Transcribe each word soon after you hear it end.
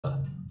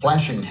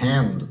flashing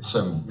hand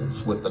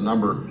symbols with the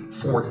number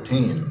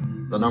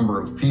 14, the number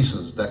of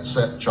pieces that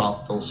Set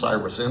chopped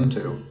Osiris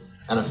into,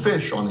 and a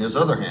fish on his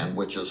other hand,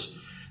 which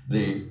is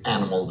the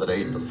animal that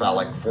ate the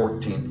phallic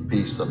 14th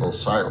piece of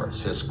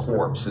Osiris, his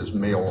corpse, his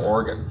male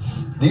organ.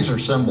 These are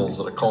symbols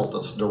that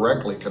occultists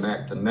directly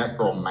connect to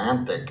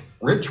necromantic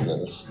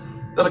rituals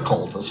that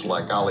occultists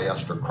like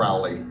Aleister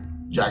Crowley,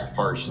 Jack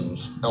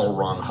Parsons, L.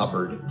 Ron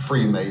Hubbard,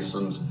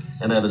 Freemasons,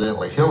 and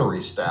evidently Hillary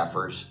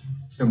staffers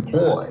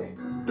employ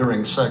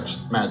during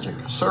sex magic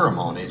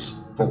ceremonies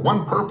for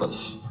one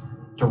purpose: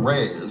 to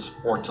raise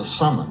or to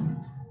summon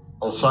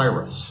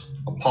Osiris,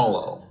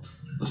 Apollo,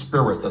 the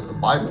spirit that the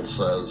Bible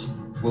says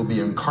will be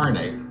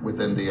incarnate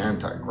within the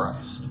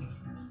Antichrist.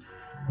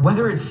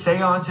 Whether it's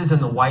seances in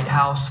the White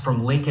House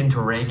from Lincoln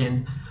to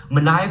Reagan,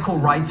 maniacal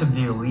rites of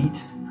the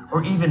elite,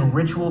 or even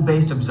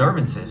ritual-based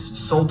observances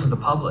sold to the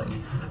public,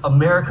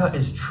 America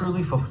is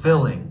truly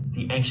fulfilling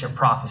the ancient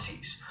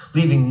prophecies,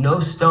 leaving no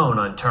stone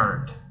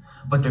unturned.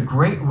 But the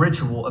great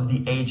ritual of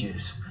the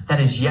ages that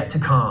is yet to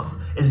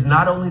come is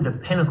not only the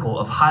pinnacle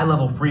of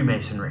high-level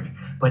Freemasonry,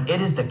 but it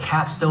is the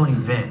capstone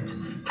event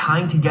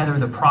tying together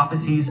the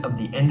prophecies of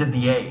the end of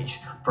the age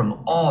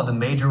from all the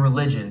major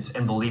religions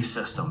and belief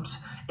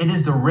systems. It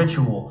is the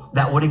ritual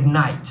that would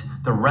ignite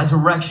the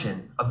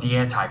resurrection of the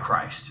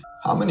Antichrist.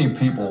 How many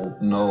people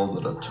know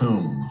that a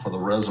tomb for the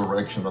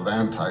resurrection of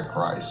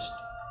Antichrist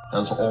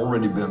has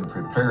already been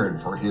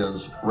prepared for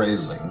his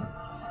raising,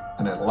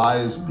 and it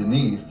lies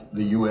beneath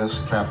the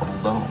U.S. Capitol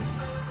dome?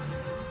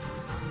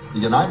 The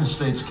United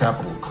States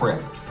Capitol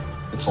crypt,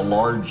 it's a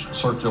large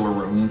circular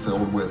room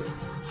filled with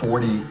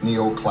 40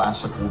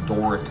 neoclassical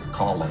Doric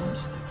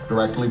columns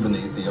directly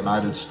beneath the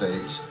United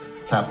States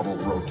Capitol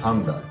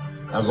rotunda.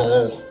 As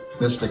all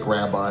mystic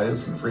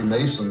rabbis and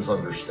Freemasons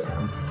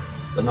understand,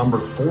 the number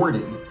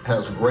 40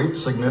 has great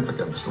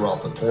significance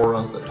throughout the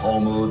Torah, the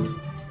Talmud,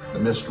 the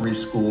mystery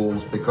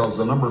schools, because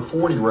the number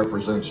 40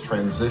 represents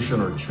transition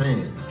or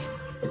change,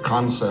 the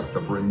concept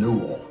of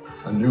renewal,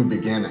 a new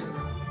beginning.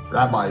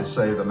 Rabbis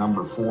say the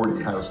number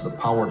 40 has the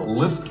power to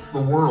lift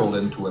the world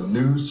into a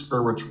new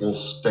spiritual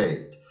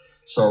state.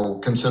 So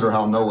consider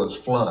how Noah's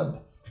flood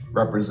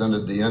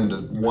represented the end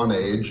of one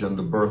age and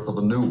the birth of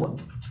a new one,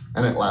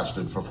 and it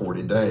lasted for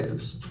 40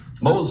 days.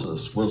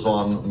 Moses was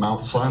on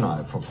Mount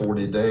Sinai for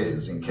 40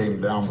 days and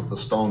came down with the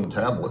stone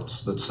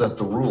tablets that set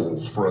the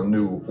rules for a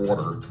new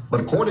order.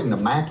 But according to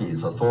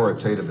Mackey's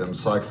authoritative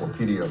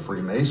Encyclopedia of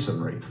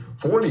Freemasonry,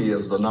 40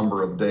 is the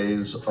number of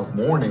days of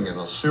mourning in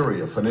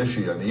Assyria,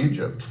 Phoenicia, and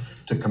Egypt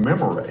to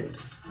commemorate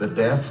the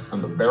death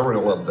and the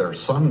burial of their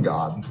sun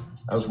god,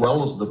 as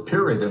well as the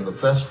period in the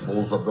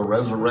festivals of the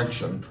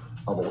resurrection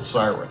of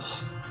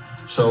Osiris.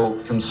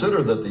 So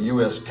consider that the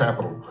U.S.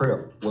 Capitol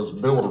crypt was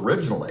built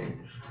originally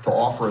to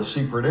offer a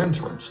secret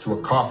entrance to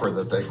a coffer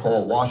that they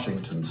call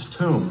Washington's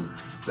tomb,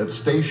 that's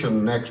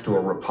stationed next to a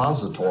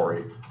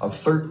repository of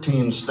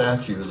 13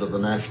 statues of the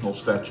National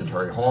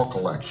Statuary Hall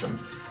collection.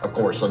 Of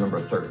course, the number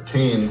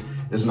 13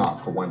 is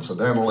not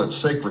coincidental. It's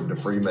sacred to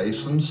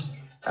Freemasons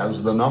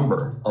as the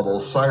number of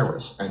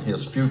Osiris and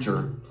his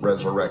future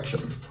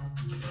resurrection.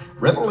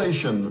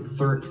 Revelation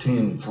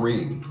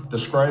 13:3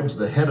 describes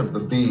the head of the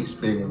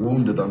beast being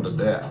wounded unto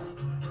death.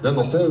 Then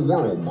the whole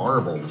world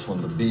marvels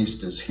when the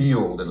beast is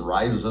healed and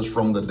rises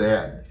from the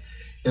dead.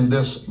 In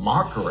this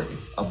mockery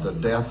of the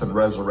death and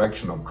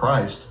resurrection of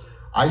Christ,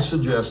 I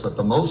suggest that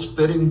the most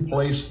fitting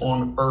place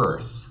on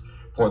earth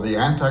for the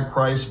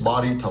Antichrist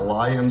body to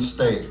lie in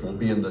state will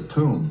be in the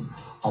tomb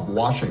of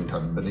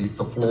Washington beneath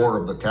the floor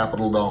of the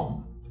Capitol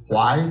dome.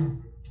 Why?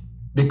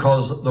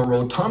 Because the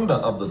rotunda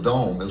of the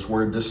dome is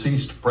where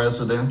deceased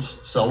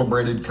presidents,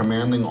 celebrated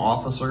commanding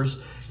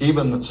officers,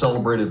 even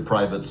celebrated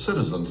private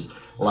citizens,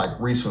 like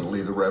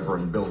recently the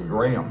Reverend Billy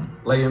Graham,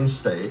 lay in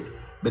state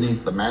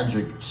beneath the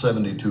magic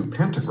 72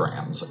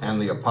 pentagrams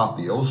and the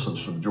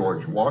apotheosis of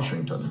George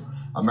Washington,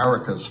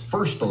 America's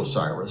first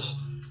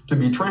Osiris, to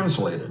be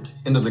translated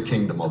into the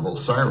kingdom of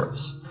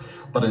Osiris.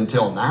 But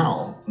until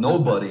now,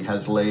 nobody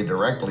has laid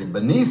directly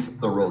beneath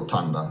the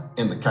rotunda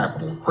in the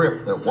Capitol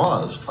crypt that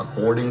was,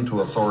 according to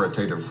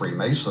authoritative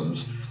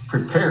Freemasons,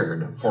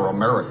 prepared for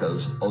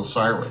America's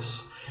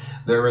Osiris.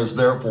 There is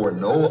therefore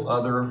no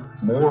other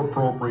more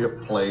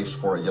appropriate place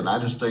for a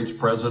United States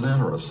president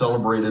or a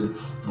celebrated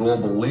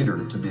global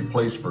leader to be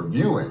placed for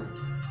viewing.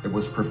 It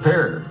was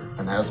prepared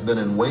and has been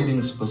in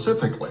waiting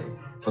specifically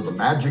for the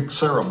magic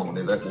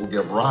ceremony that will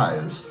give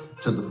rise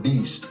to the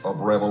beast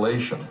of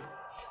Revelation.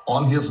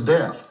 On his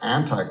death,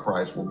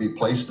 Antichrist will be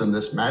placed in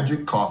this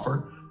magic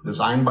coffer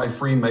designed by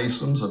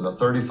Freemasons, and the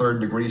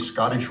 33rd degree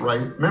Scottish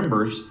Rite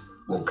members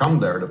will come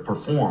there to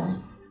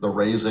perform the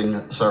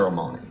raising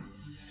ceremony.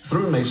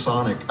 Through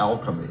Masonic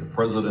alchemy,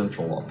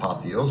 presidential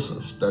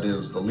apotheosis, that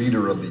is, the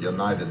leader of the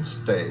United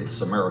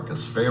States,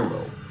 America's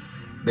Pharaoh,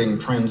 being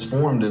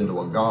transformed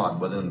into a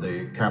god within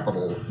the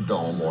Capitol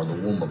dome or the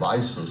womb of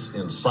Isis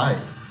in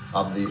sight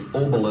of the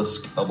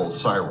obelisk of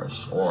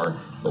Osiris, or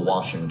the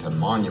Washington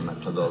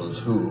Monument to those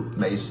who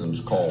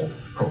Masons call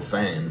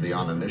profane, the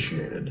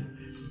uninitiated,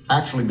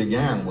 actually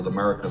began with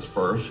America's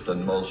first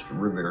and most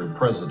revered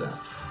president.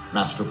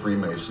 Master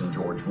Freemason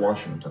George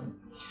Washington.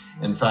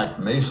 In fact,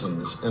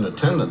 Masons in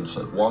attendance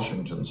at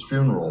Washington's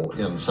funeral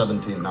in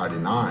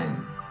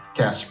 1799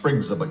 cast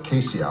sprigs of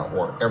acacia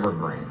or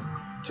evergreen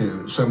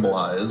to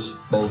symbolize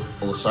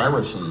both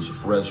Osiris's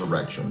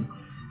resurrection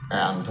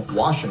and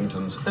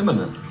Washington's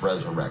imminent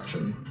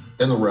resurrection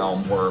in the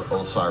realm where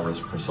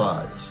Osiris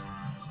presides.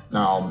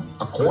 Now,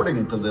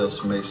 according to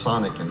this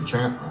Masonic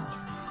enchantment,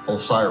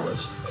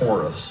 Osiris,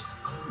 Horus,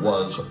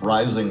 was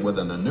rising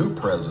within a new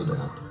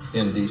president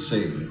in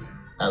D.C.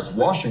 as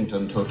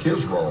Washington took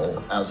his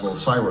role as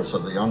Osiris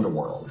of the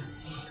underworld.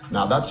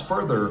 Now, that's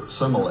further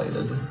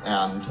simulated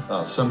and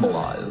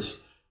symbolized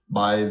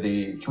by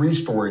the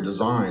three-story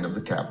design of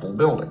the Capitol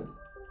building.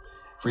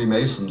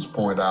 Freemasons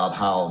point out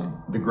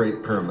how the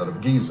Great Pyramid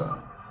of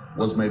Giza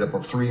was made up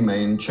of three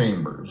main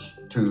chambers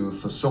to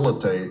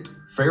facilitate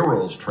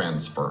Pharaoh's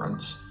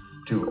transference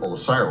to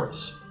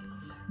Osiris,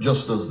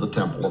 just as the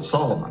Temple of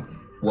Solomon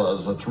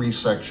was a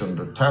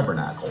three-sectioned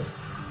tabernacle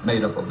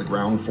made up of the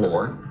ground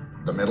floor,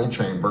 the middle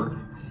chamber,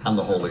 and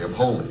the Holy of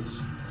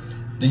Holies.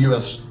 The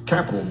U.S.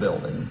 Capitol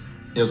building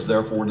is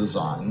therefore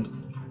designed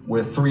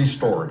with three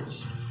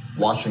stories: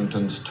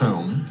 Washington's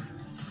tomb,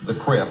 the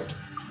crypt,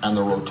 and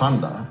the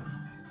rotunda,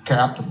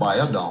 capped by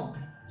a dome.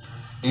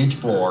 Each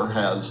floor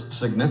has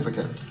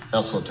significant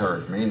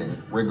esoteric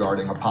meaning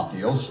regarding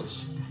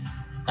apotheosis,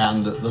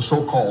 and the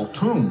so-called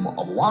tomb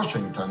of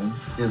Washington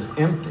is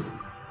empty,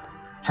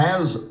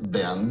 has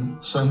been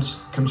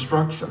since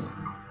construction.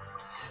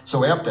 So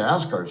we have to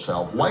ask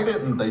ourselves, why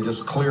didn't they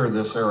just clear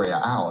this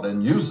area out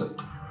and use it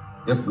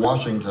if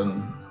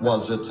Washington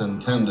was its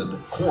intended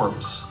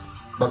corpse,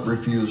 but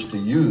refused to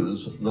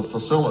use the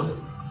facility?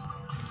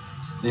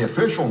 The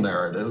official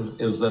narrative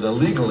is that a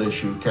legal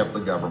issue kept the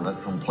government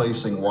from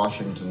placing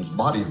Washington's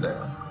body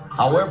there.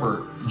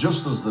 However,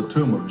 just as the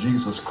tomb of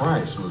Jesus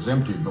Christ was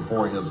emptied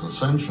before his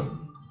ascension,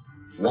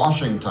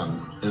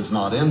 Washington is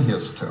not in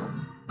his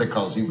tomb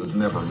because he was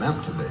never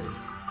meant to be.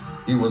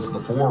 He was the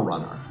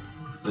forerunner,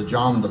 the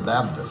John the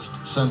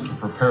Baptist sent to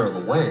prepare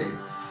the way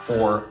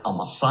for a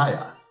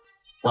Messiah,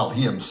 while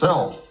he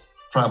himself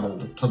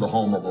traveled to the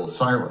home of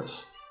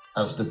Osiris,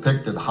 as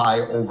depicted high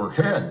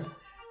overhead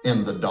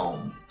in the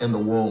dome, in the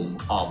womb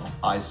of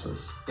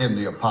Isis, in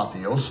the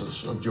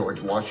apotheosis of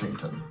George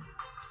Washington.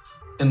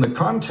 In the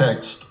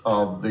context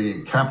of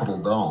the Capitol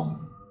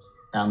dome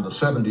and the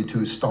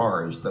 72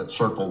 stars that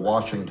circle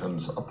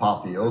Washington's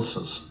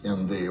apotheosis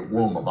in the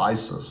womb of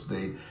Isis,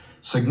 the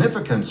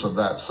significance of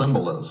that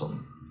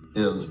symbolism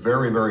is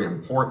very, very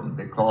important,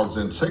 because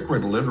in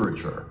sacred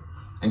literature,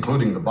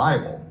 including the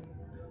Bible,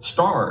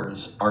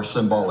 stars are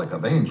symbolic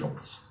of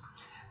angels.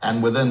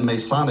 And within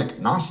Masonic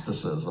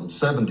Gnosticism,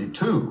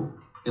 72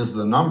 is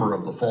the number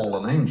of the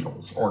fallen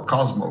angels, or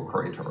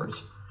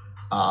cosmocrators,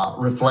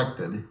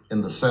 reflected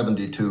in the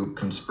 72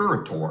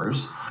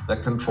 conspirators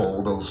that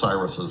controlled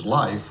Osiris's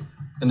life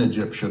in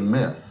Egyptian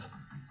myth.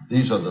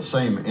 These are the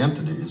same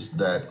entities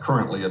that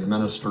currently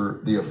administer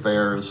the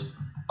affairs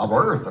of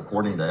Earth,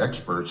 according to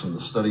experts in the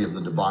study of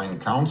the Divine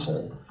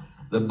Council,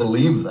 that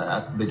believe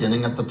that,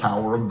 beginning at the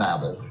Tower of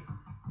Babel,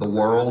 the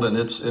world and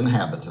its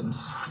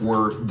inhabitants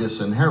were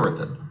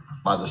disinherited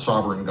by the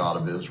sovereign God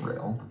of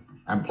Israel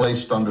and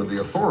placed under the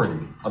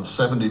authority of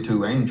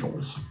 72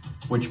 angels,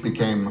 which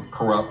became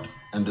corrupt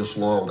and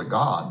disloyal to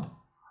God.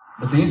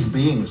 But these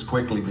beings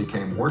quickly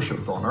became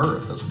worshipped on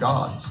earth as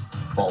gods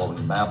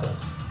following Babel,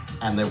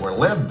 and they were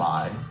led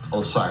by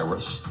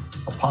Osiris,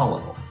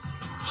 Apollo.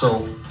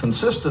 So,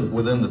 consistent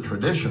within the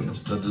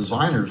traditions, the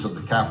designers of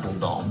the Capitol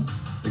Dome,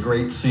 the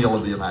Great Seal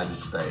of the United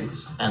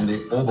States, and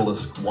the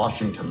obelisk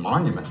Washington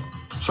Monument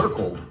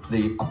circled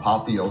the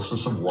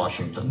apotheosis of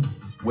Washington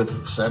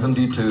with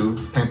 72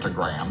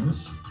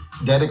 pentagrams,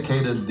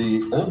 dedicated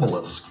the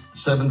obelisk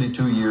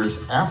 72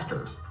 years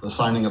after the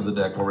signing of the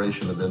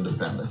Declaration of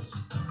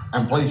Independence,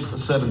 and placed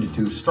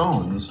 72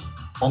 stones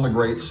on the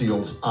Great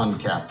Seal's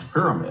uncapped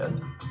pyramid,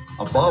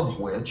 above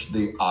which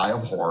the Eye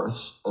of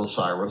Horus,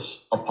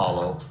 Osiris,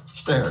 Apollo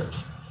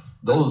stares.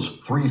 Those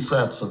three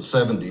sets of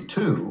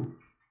 72,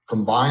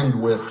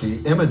 combined with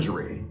the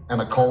imagery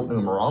and occult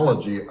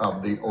numerology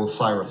of the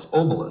Osiris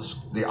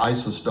obelisk, the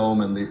Isis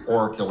dome, and the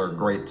oracular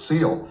Great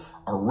Seal,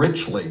 are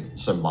richly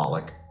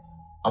symbolic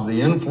of the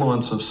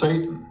influence of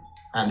Satan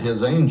and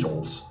his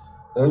angels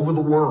over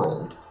the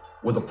world,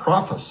 with a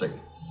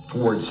prophecy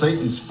toward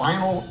Satan's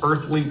final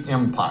earthly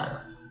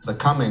empire, the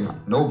coming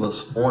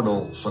Novus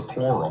Ordo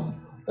Seclorum,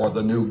 or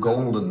the new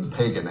golden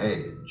pagan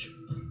age.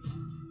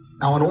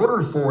 Now, in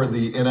order for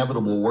the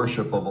inevitable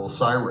worship of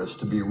Osiris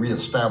to be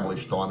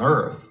reestablished on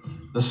earth,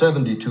 the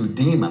 72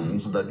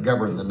 demons that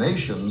govern the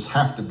nations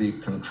have to be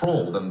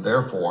controlled, and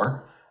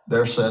therefore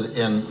they're set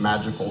in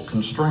magical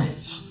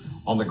constraints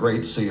on the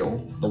Great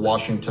Seal, the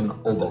Washington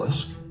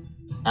obelisk,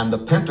 and the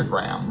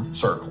pentagram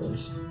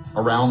circles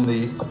around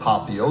the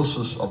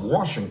apotheosis of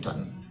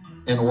Washington,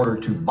 in order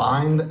to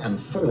bind and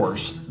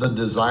force the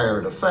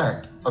desired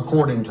effect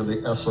according to the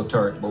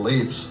esoteric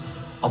beliefs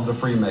of the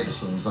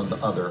Freemasons and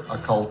other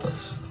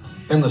occultists.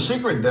 In The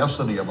Secret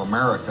Destiny of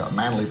America,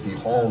 Manly P.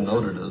 Hall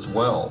noted as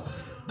well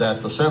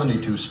that the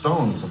 72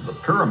 stones of the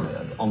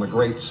pyramid on the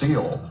Great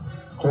Seal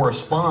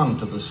correspond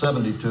to the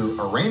 72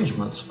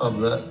 arrangements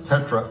of the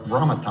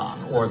Tetragrammaton,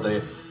 or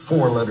the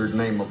four-lettered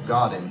name of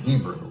God in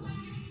Hebrew.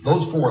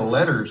 Those four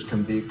letters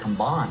can be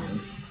combined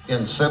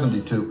in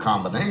 72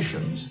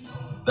 combinations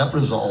that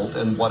result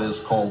in what is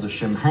called the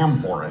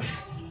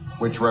Shemhamvorish,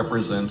 which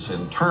represents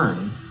in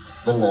turn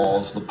the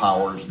laws, the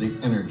powers, the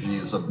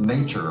energies of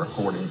nature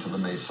according to the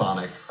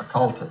Masonic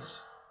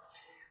occultists.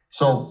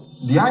 So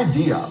the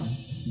idea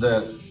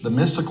that the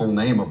mystical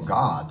name of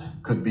God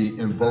could be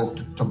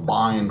invoked to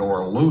bind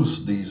or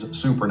loose these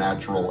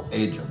supernatural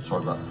agents,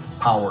 or the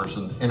powers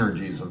and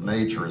energies of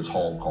nature, as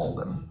Hall called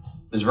them,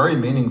 is very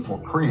meaningful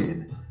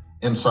creed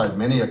inside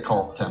many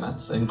occult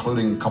tenets,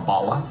 including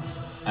Kabbalah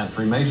and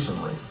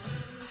Freemasonry.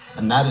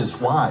 And that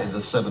is why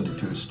the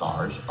 72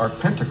 stars are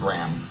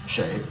pentagram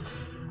shaped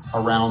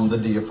around the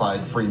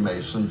deified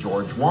Freemason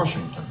George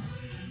Washington.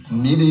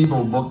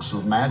 Medieval books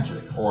of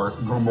magic, or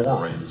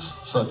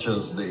grimoires, such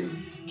as the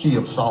Key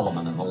of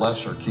Solomon and the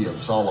Lesser Key of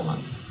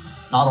Solomon,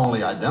 not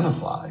only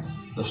identify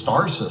the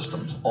star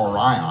systems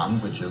Orion,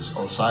 which is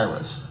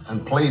Osiris,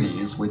 and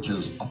Pleiades, which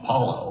is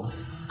Apollo,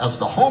 as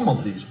the home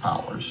of these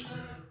powers,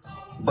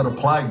 but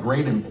apply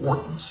great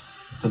importance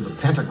to the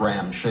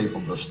pentagram shape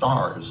of the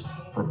stars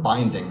for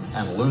binding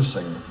and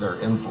loosing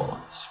their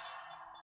influence.